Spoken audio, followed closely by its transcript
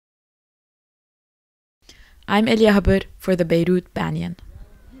I'm Elia Haber for the Beirut Banyan.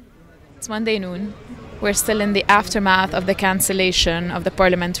 It's Monday noon. We're still in the aftermath of the cancellation of the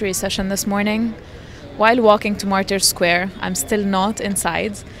parliamentary session this morning. While walking to Martyrs Square, I'm still not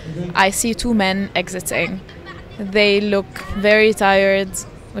inside. I see two men exiting. They look very tired,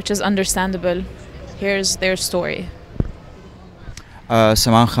 which is understandable. Here's their story.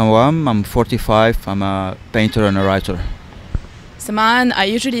 Semaan Khawam, I'm 45, I'm a painter and a writer. Semaan, I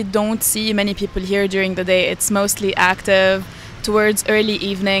usually don't see many people here during the day. It's mostly active towards early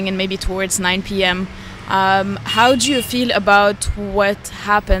evening and maybe towards 9 p.m. How do you feel about what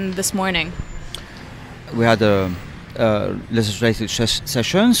happened this morning? We had a legislative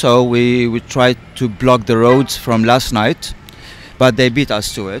session, so we tried to block the roads from last night, but they beat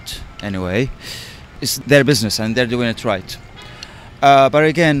us to it anyway. It's their business and they're doing it right. But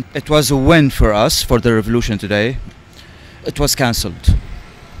again, it was a win for us, for the revolution today. It was cancelled.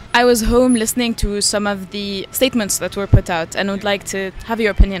 I was home listening to some of the statements that were put out and would like to have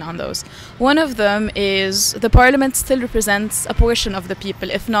your opinion on those. One of them is the parliament still represents a portion of the people,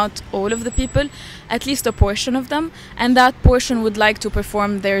 if not all of the people, at least a portion of them, and that portion would like to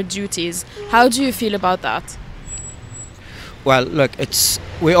perform their duties. How do you feel about that? Well, look,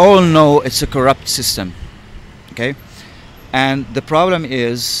 we all know it's a corrupt system, okay? And the problem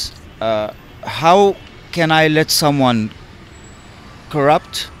is, how can I let someone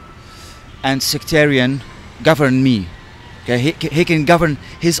corrupt and sectarian govern me? Okay, he can govern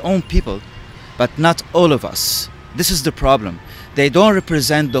his own people, but not all of us. This is the problem. They don't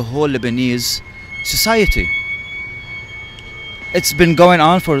represent the whole Lebanese society. It's been going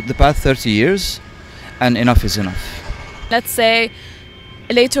on for the past 30 years, and enough is enough. Let's say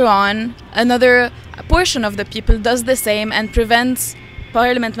later on another portion of the people does the same and prevents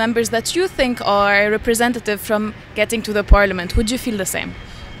parliament members that you think are representative from getting to the parliament. Would you feel the same?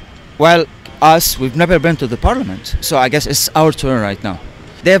 Well, we've never been to the parliament, so I guess it's our turn right now.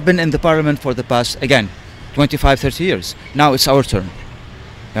 They have been in the parliament for the past, again, 25, 30 years. Now it's our turn.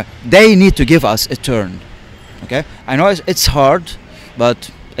 Yeah? They need to give us a turn. Okay? I know it's hard,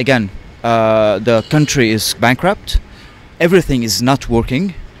 but again, the country is bankrupt. Everything is not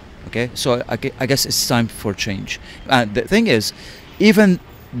working. Okay? So I guess it's time for change. The thing is, even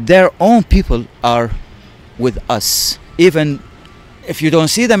their own people are with us. Even if you don't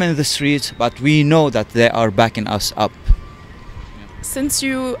see them in the streets, but we know that they are backing us up. Since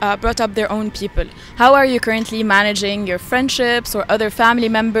you brought up their own people, how are you currently managing your friendships or other family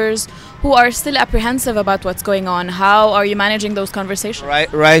members who are still apprehensive about what's going on? How are you managing those conversations?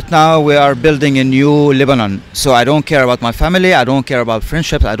 Right now we are building a new Lebanon. So I don't care about my family, I don't care about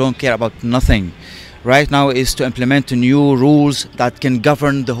friendships, I don't care about nothing. Right now is to implement new rules that can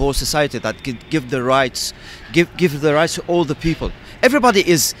govern the whole society, that can give the rights, give the rights to all the people. Everybody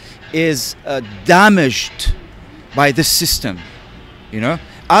is damaged by this system, you know,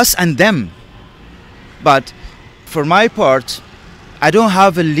 us and them. But for my part, I don't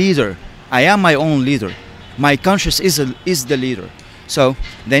have a leader. I am my own leader. My conscience is the leader. So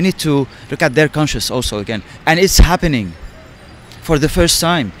they need to look at their conscience also again, and it's happening. For the first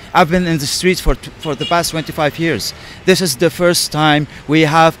time. I've been in the streets for the past 25 years. This is the first time we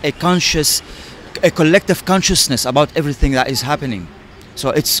have a collective consciousness about everything that is happening.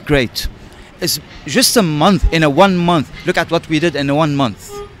 So it's great. It's just a month, in a 1 month. Look at what we did in a 1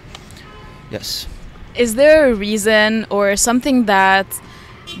 month. Yes. Is there a reason or something that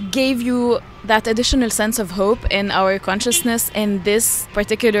gave you that additional sense of hope in our consciousness in this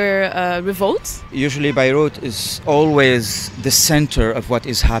particular revolt? Usually Beirut is always the center of what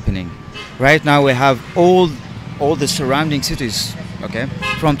is happening. Right now we have all the surrounding cities, okay?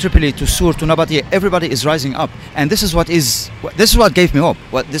 From Tripoli to Sur to Nabatieh, everybody is rising up. And this is what gave me hope.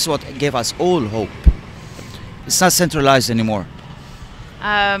 This is what gave us all hope. It's not centralized anymore.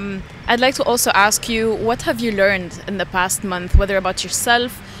 I'd like to also ask you, what have you learned in the past month, whether about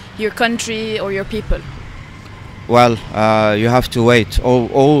yourself, your country, or your people? Well, you have to wait.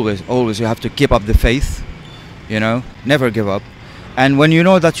 Always you have to keep up the faith, you know, never give up. And when you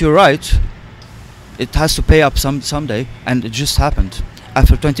know that you're right, it has to pay up someday, and it just happened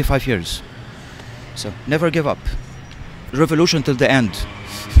after 25 years. So never give up. Revolution till the end.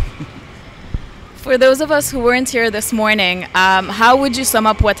 For those of us who weren't here this morning, how would you sum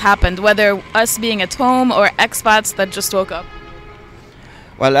up what happened, whether us being at home or expats that just woke up?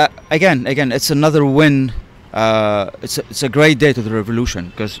 Well, again, it's another win. It's a great day to the revolution,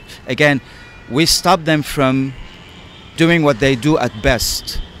 because again, we stopped them from doing what they do at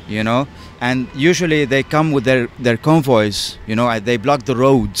best, you know. And usually they come with their convoys, you know, and they block the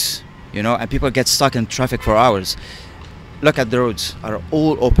roads, you know, and people get stuck in traffic for hours. look at the roads are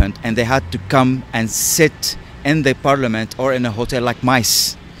all opened, and they had to come and sit in the parliament or in a hotel like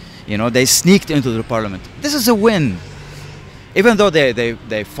mice. You know, they sneaked into the parliament. This is a win, even though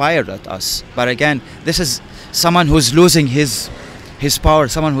they fired at us. But again, this is someone who's losing his power,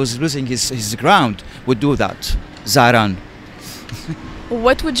 someone who's losing his ground would do that. Zahran.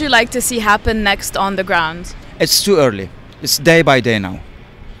 What would you like to see happen next on the ground? It's too early. It's day by day now.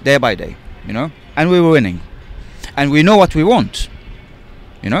 Day by day, you know? And we were winning. And we know what we want.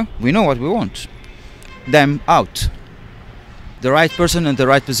 You know? We know what we want. Them out. The right person in the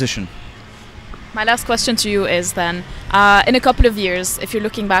right position. My last question to you is then, in a couple of years, if you're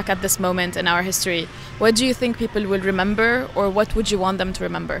looking back at this moment in our history, what do you think people will remember, or what would you want them to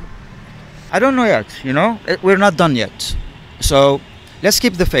remember? I don't know yet, you know? We're not done yet. So let's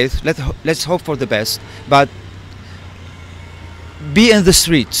keep the faith. Let's hope for the best. But be in the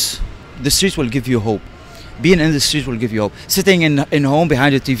streets. The streets will give you hope. Being in the streets will give you hope. Sitting in home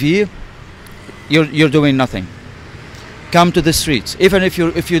behind a TV, you're doing nothing. Come to the streets. Even if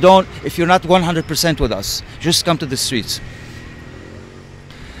you're not 100% with us, just come to the streets.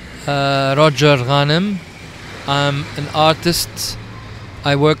 Roger Ghanem. I'm an artist.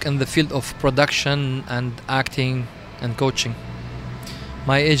 I work in the field of production and acting and coaching.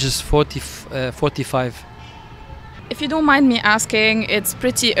 My age is 45. If you don't mind me asking, it's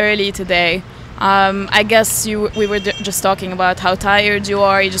pretty early today. I guess we were just talking about how tired you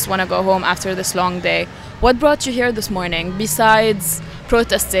are. You just want to go home after this long day. What brought you here this morning besides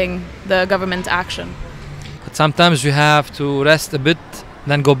protesting the government action? But sometimes you have to rest a bit,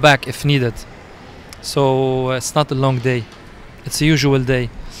 then go back if needed. So it's not a long day. It's a usual day.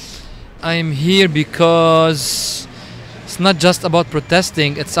 I'm here because it's not just about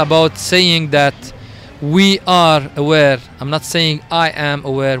protesting. It's about saying that we are aware. I'm not saying I am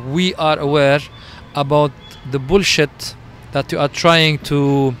aware. We are aware about the bullshit that you are trying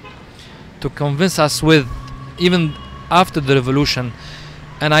to convince us with, even after the revolution.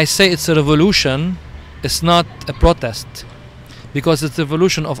 And I say it's a revolution, it's not a protest, because it's a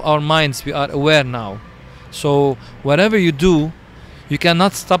revolution of our minds. We are aware now. So whatever you do, you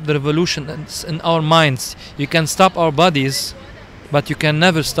cannot stop the revolution in our minds. You can stop our bodies, but you can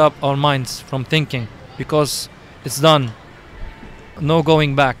never stop our minds from thinking, because it's done. No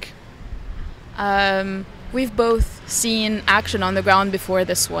going back. We've both seen action on the ground before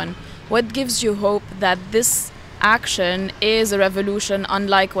this one. What gives you hope that this action is a revolution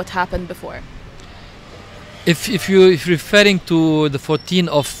unlike what happened before? If you're referring to the 14th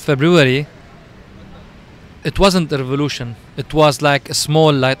of February, it wasn't a revolution. It was like a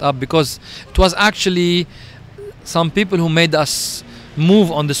small light up, because it was actually some people who made us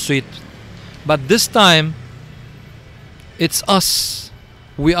move on the street. But this time, it's us.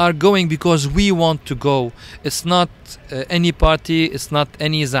 We are going because we want to go. It's not any party, it's not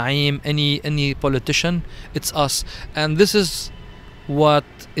any Zaim, any politician. It's us. And this is what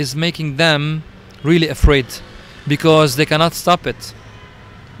is making them really afraid, because they cannot stop it.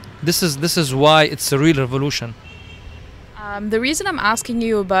 This is why it's a real revolution. The reason I'm asking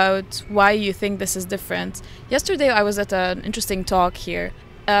you about why you think this is different, yesterday I was at an interesting talk here.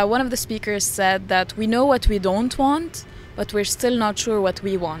 One of the speakers said that we know what we don't want, but we're still not sure what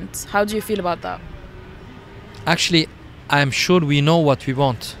we want. How do you feel about that? Actually, I'm sure we know what we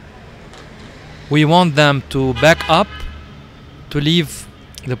want. We want them to back up, to leave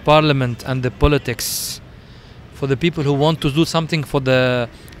the parliament and the politics for the people who want to do something for the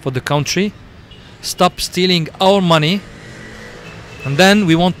country, stop stealing our money, and then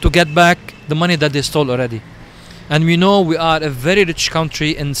we want to get back the money that they stole already. And we know we are a very rich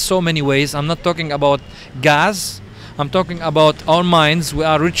country in so many ways. I'm not talking about gas. I'm talking about our minds. We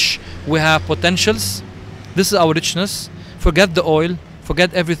are rich. We have potentials. This is our richness. Forget the oil.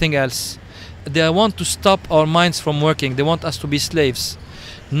 Forget everything else. They want to stop our minds from working. They want us to be slaves.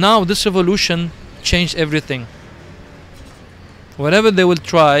 Now this revolution changed everything. Whatever they will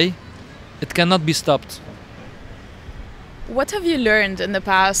try, it cannot be stopped. What have you learned in the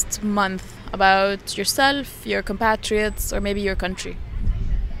past month about yourself, your compatriots, or maybe your country?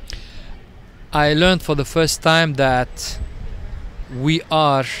 I learned for the first time that we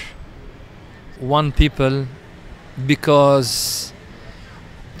are one people, because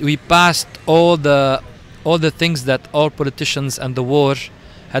we passed all the things that our politicians and the war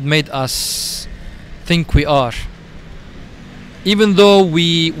had made us think we are. Even though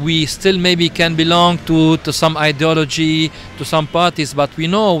we still maybe can belong to some ideology, to some parties, but we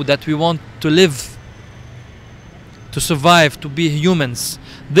know that we want to live, to survive, to be humans.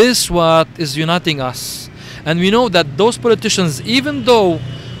 This is what is uniting us. And we know that those politicians, even though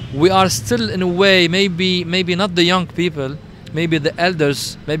we are still in a way, maybe not the young people, maybe the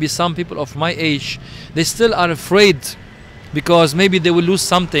elders, maybe some people of my age, they still are afraid because maybe they will lose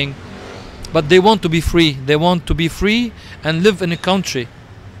something, but they want to be free. They want to be free and live in a country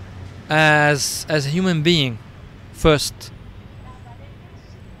as a human being first.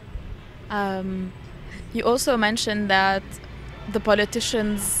 You also mentioned that the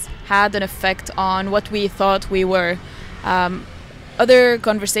politicians had an effect on what we thought we were. Other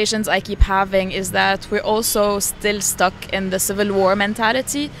conversations I keep having is that we're also still stuck in the civil war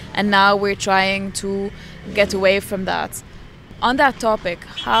mentality, and now we're trying to get away from that. On that topic,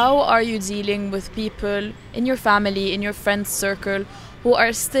 how are you dealing with people in your family, in your friends circle, who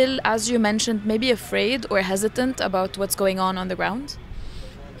are still, as you mentioned, maybe afraid or hesitant about what's going on the ground?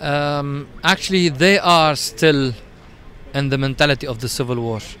 Actually, they are still in the mentality of the civil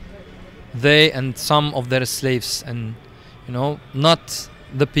war. They and some of their slaves, and not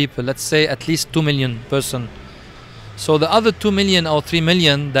the people. Let's say at least 2 million person. So the other 2 million or 3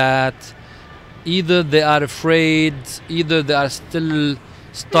 million that either they are afraid, either they are still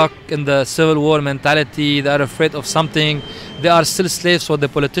stuck in the civil war mentality, they are afraid of something, they are still slaves for the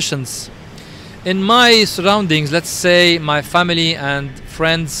politicians. In my surroundings, let's say my family and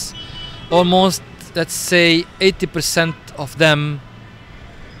friends, almost, let's say 80% of them,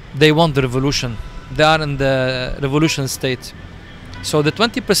 they want the revolution. They are in the revolution state. So the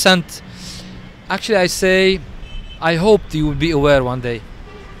 20%, actually I say, I hope you will be aware one day.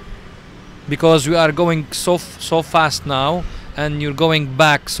 Because we are going so fast now, and you're going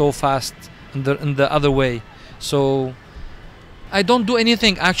back so fast in the other way. So I don't do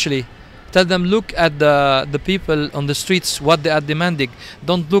anything actually. Tell them, look at the people on the streets, what they are demanding.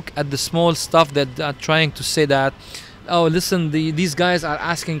 Don't look at the small stuff that are trying to say that, oh listen, these guys are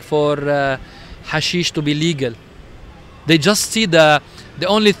asking for hashish to be legal. They just see the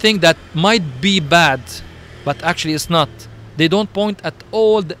only thing that might be bad, but actually it's not. They don't point at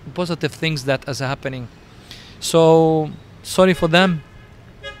all the positive things that is happening. So sorry for them.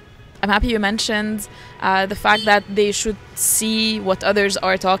 I'm happy you mentioned the fact that they should see what others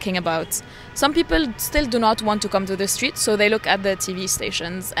are talking about. Some people still do not want to come to the streets, so they look at the TV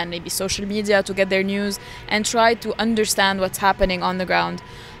stations and maybe social media to get their news and try to understand what's happening on the ground.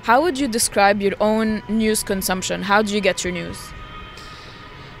 How would you describe your own news consumption? How do you get your news?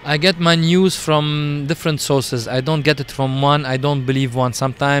 I get my news from different sources. I don't get it from one. I don't believe one.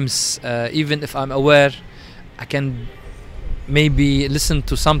 Sometimes, even if I'm aware, I can maybe listen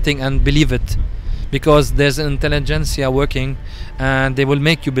to something and believe it, because there's an intelligentsia working, and they will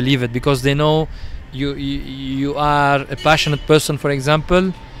make you believe it because they know you are a passionate person, for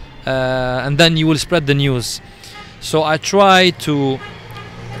example, and then you will spread the news. So I try to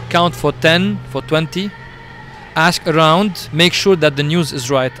count for 10, for 20, ask around, make sure that the news is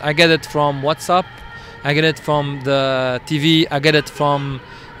right. I get it from WhatsApp, I get it from the TV, I get it from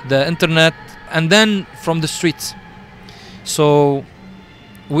the internet, and then from the streets. So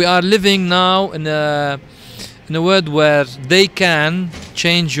we are living now in a world where they can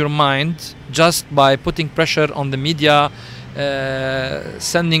change your mind just by putting pressure on the media,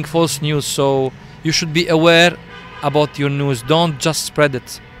 sending false news. So you should be aware about your news. Don't just spread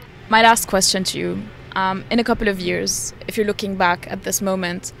it. My last question to you. In a couple of years, if you're looking back at this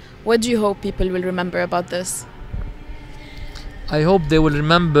moment, what do you hope people will remember about this? I hope they will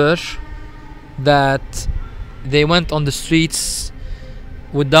remember that they went on the streets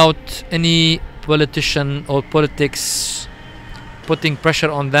without any politician or politics putting pressure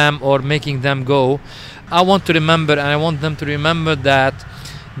on them or making them go. I want to remember, and I want them to remember that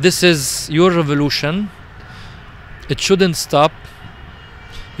this is your revolution. It shouldn't stop.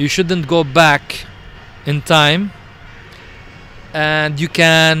 You shouldn't go back in time, and you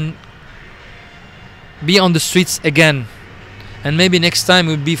can be on the streets again, and maybe next time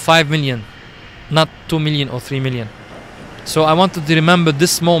it will be 5 million, not 2 million or 3 million. So I wanted to remember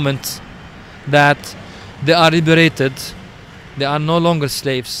this moment, that they are liberated, they are no longer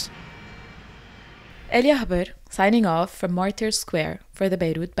slaves. Elia Haber signing off from Martyrs Square for the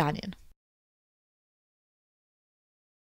Beirut Banyan.